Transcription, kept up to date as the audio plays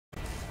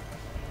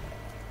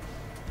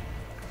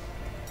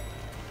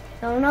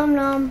Nom nom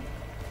nom.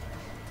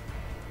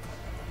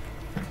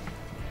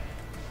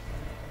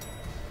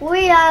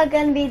 We are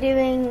going to be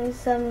doing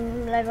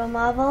some Lego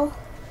Marvel.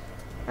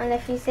 And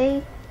if you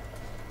see,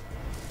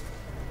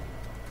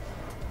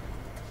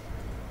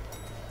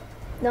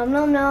 nom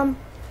nom nom.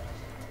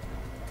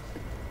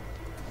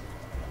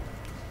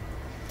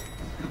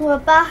 We're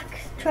back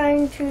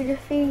trying to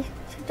defeat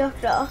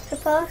Dr.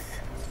 Octopus.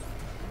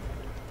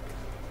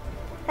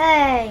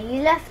 Hey,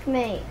 you left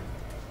me.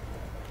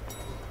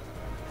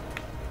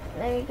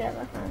 Let me get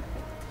back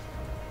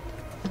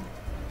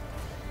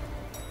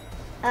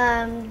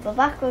on. We're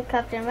back with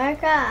Captain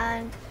America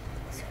and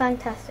it's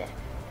fantastic.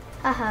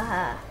 Ha ha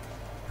ha.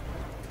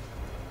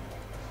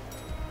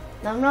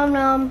 Nom nom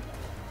nom.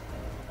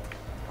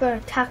 Gonna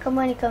attack him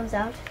when he comes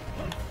out.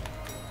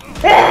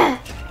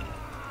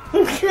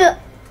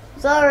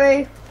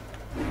 Sorry.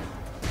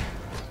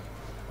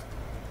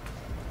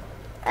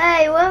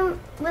 Hey, when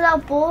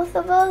without both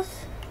of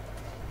us?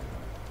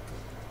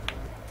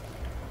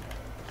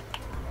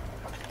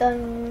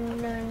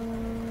 Dun,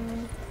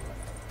 dun.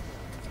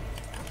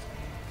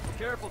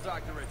 Careful,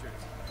 Dr.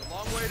 Richards. It's a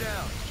long way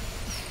down.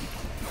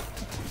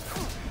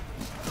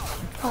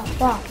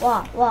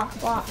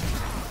 Wah.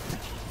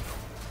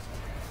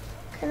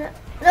 Can I?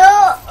 No!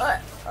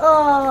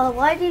 Oh,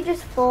 why did you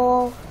just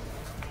fall?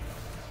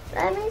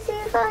 Let me see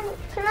if I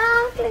can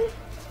actually.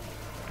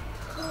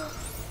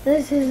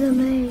 This is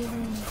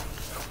amazing.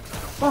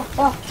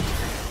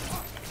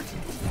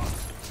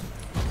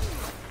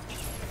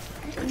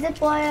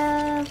 Zip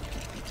wire.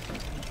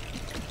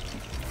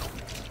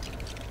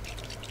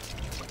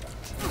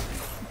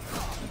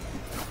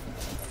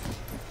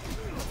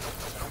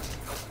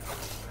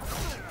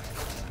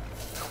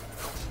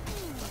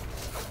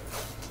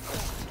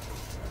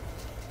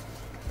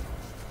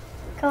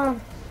 Come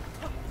on.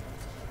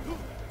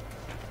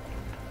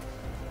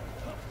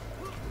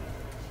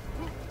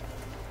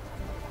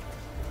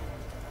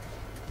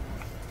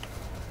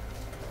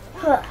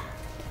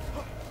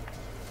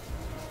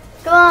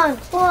 Come on.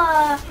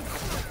 Whoa.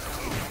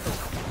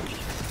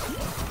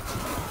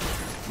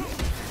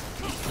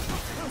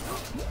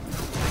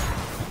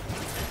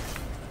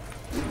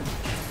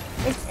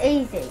 It's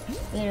easy,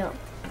 you know.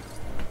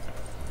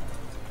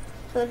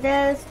 So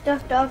there's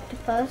Dr.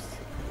 Octopus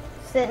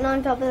sitting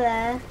on top of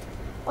there.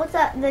 What's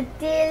that? The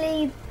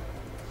Daily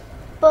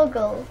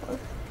Bugle or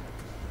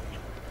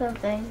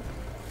something.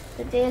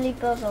 The Daily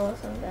Bugle or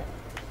something.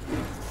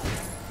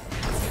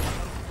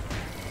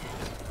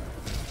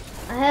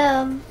 I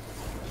hear him.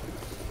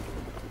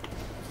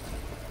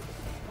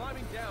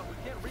 Climbing down, we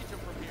can't reach him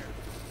from here.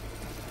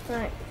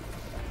 Right.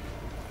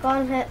 Go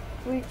on,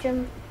 reach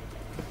him.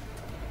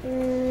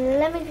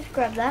 Let me just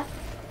grab that.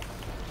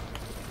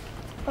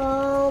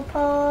 Pull.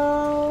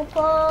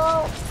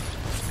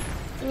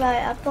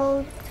 Right, I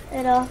pulled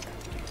it off.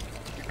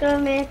 Just gonna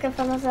make it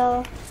for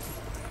myself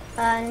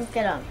and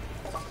get on.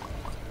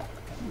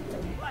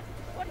 What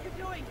are you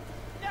doing?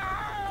 No!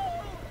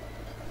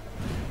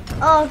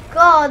 Oh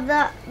God,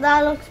 that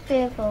looks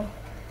painful.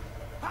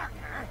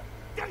 Parker,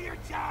 do your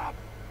job.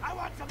 I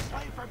want some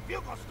play for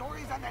Bugle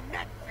Stories on the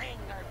net thing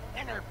or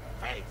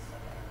interface.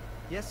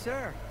 Yes,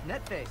 sir.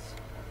 Netface.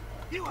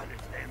 You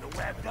understand the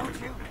web, don't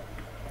you?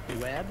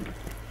 Web?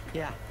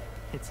 Yeah,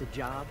 it's a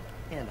job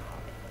and a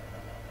hobby.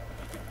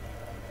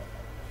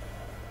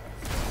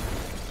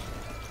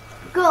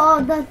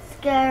 God, that's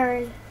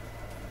scary.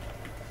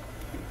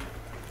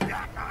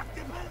 Doc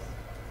Octopus?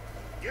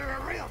 You're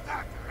a real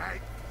doctor,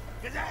 right?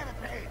 Because I have a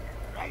patient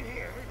right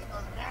here, and it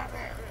goes down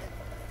there,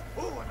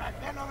 and ooh, and I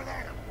bend over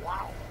there, and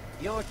wow.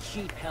 Your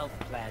cheap health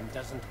plan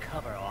doesn't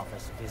cover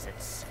office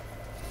visits.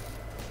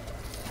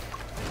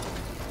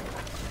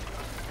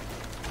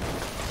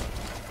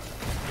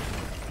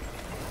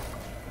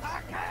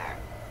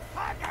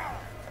 Parker!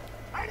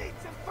 I need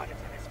some footage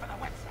of this for the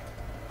website.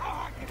 How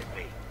hard can it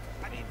be?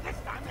 I mean, this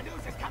time the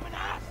news is coming to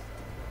us.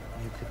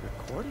 You could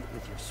record it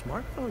with your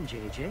smartphone,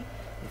 JJ, if you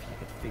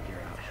could figure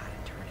out how to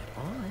turn it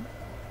on.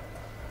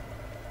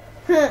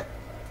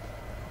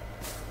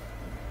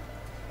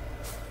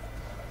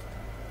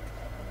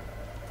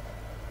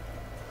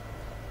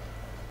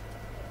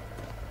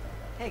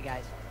 Hey,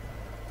 guys.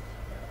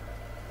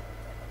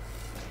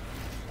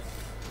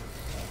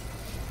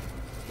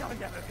 You're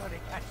never gonna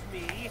catch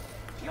me.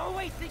 You're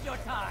wasting your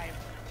time.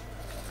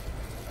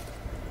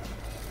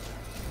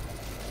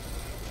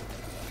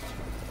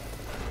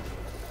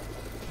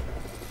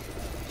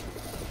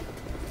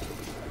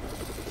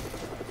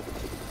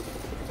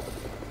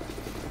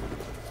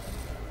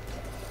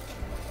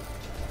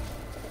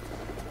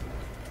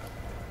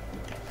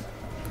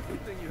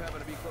 Good thing you happen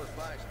to be close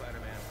by,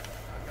 Spider-Man.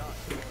 Oh, God.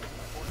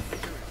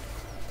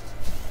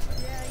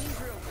 Yeah,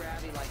 he's real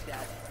grabby like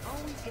that.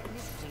 Always getting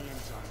his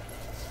hands on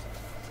things.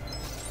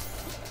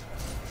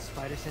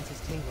 Spider sense is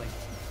tingling.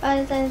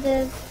 Spider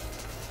senses.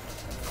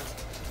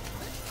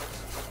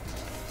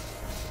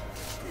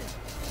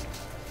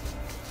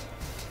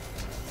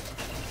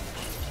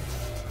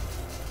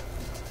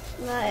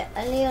 Right,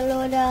 I need to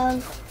lower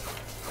down.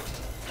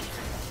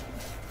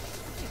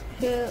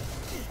 Shoot.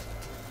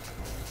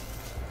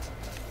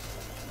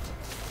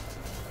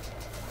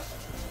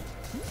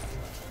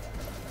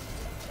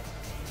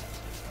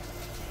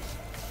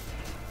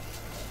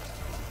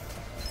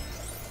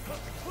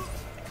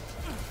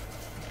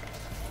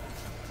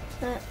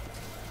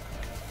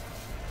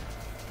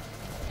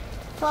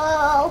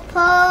 Pull,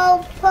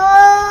 pull,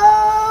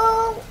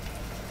 pull!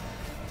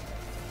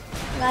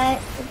 Right,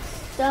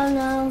 it's done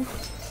now.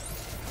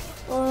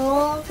 We'll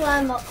all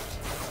climb up.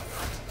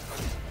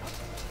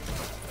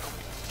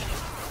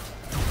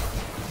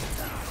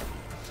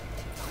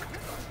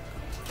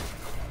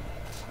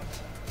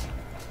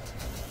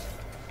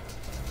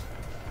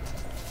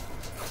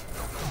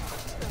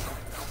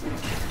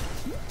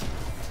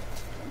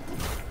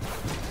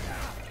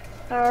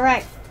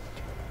 Alright.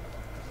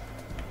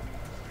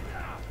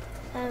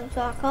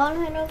 So I can't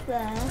head up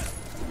there.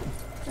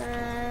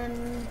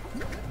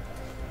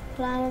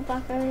 Climb up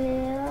back over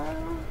here.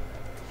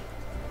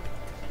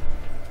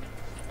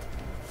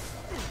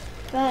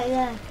 Right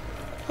there.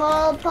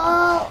 Pull,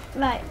 pull.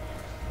 Right.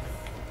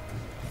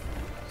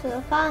 So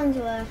the fans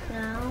work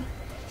now.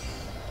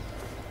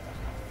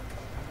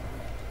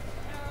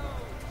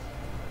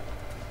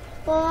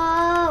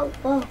 Whoa!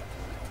 Whoa!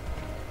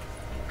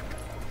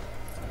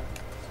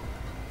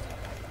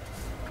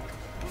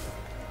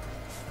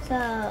 So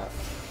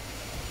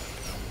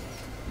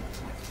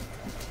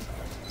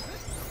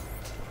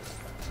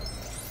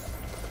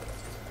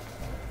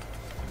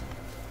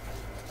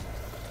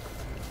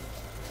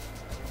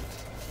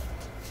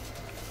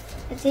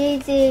it's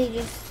easy,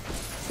 just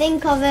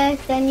think of it,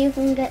 then you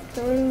can get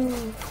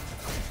through.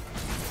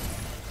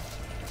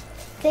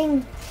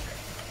 Think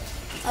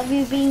of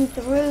you being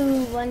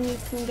through when you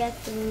can get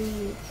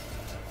through.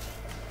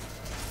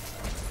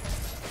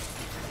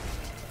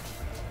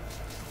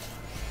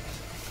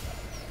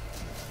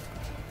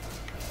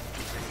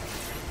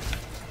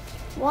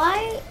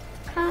 Why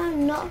can I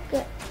not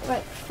get...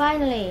 Right,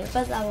 finally,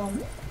 but that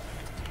one.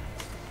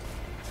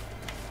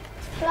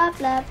 Blah,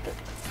 blah, blah.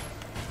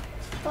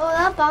 Oh,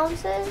 that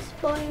bounces.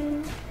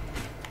 Boing.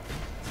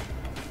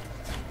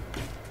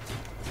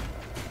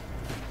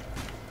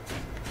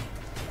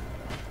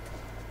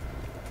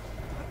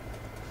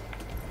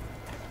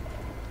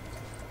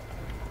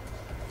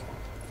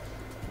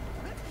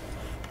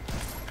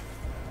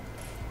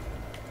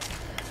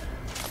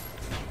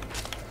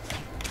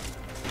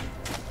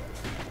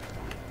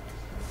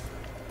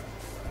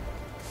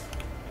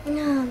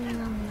 No.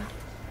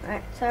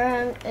 Right,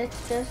 so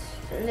it's just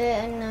late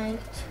at night.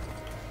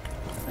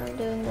 I'm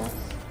doing this.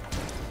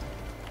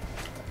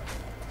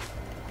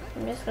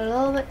 I'm just a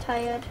little bit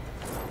tired.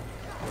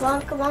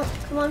 Come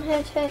on,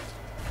 hit.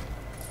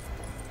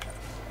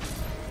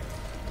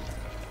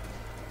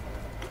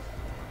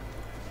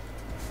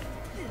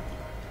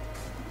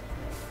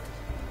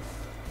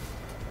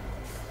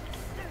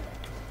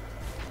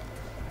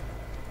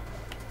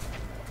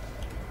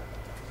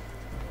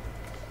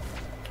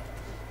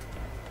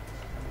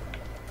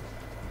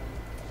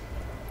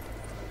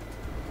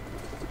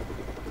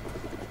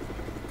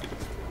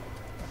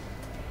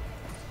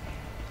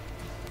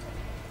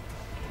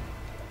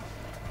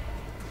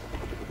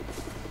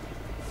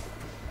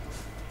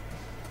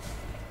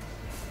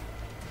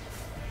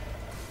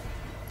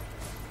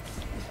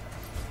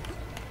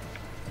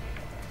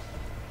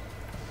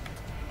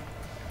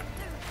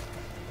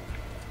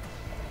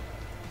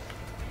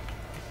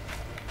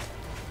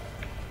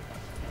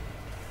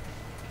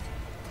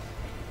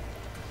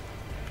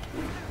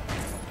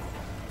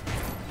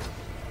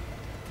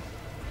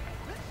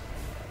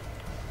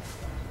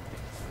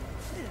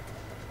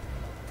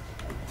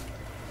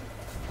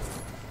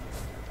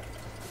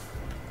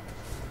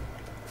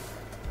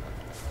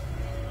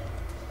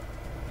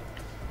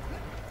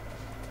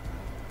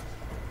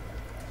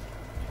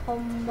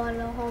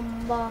 Humbala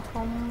humba,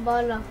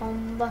 humbala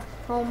humba,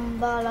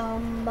 humbala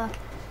humba.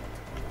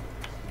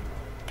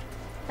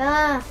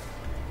 Ah!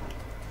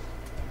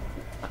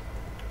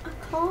 I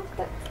can't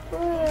get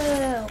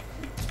through.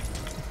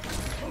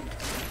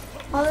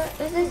 Oh,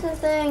 is this a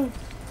thing?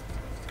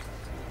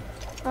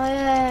 Oh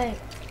yay!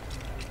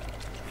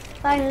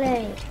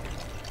 Finally!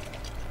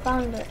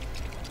 Found it.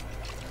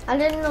 I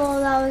didn't know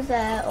that was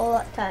there all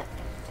that time.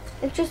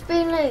 It's just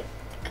been like,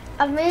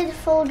 I've made a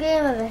full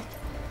game of it.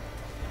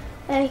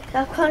 Like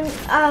I've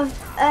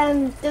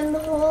done the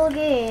whole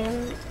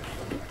game,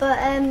 but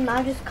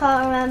I just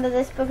can't remember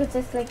this because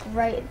it's like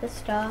right at the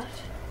start.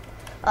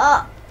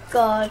 Oh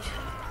God,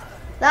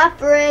 that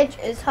bridge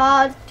is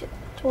hard to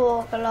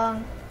walk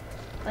along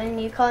when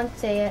you can't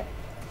see it.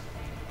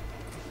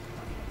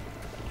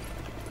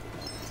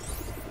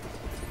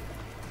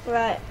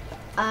 Right,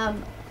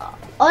 on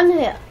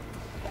here,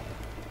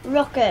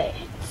 rocket.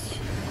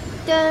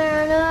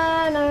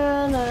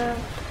 Da-na-na-na.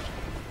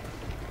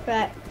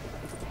 Right.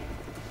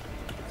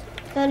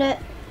 Done it.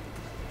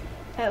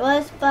 Right,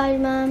 where's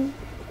Spider-Man?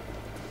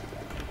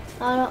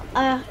 I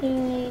actually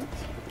need...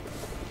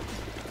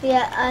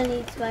 Yeah, I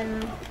need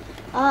Spider-Man.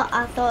 Oh,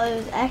 I thought it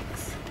was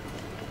X.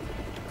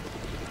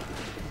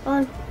 Come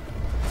on.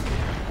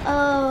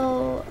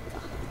 Oh.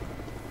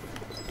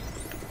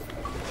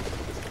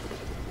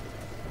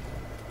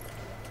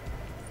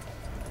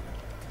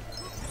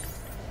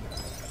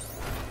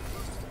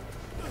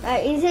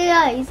 Right, he's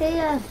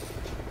here.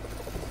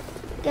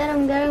 Get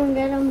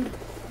him.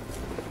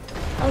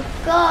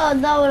 Oh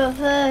god, that would have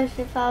hurt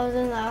if I was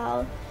in that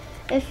house.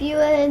 If you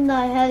were in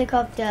that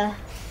helicopter,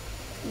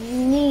 you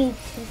need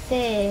to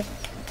say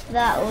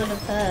that would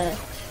have hurt.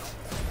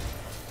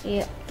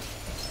 Yeah.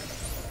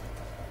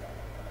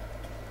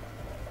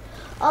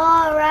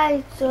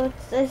 Alright, so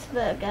it's this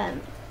bit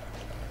again.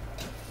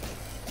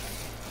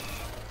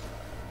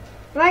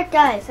 Right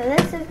guys, so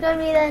this is going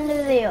to be the end of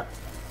the video.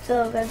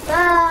 So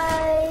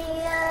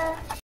goodbye.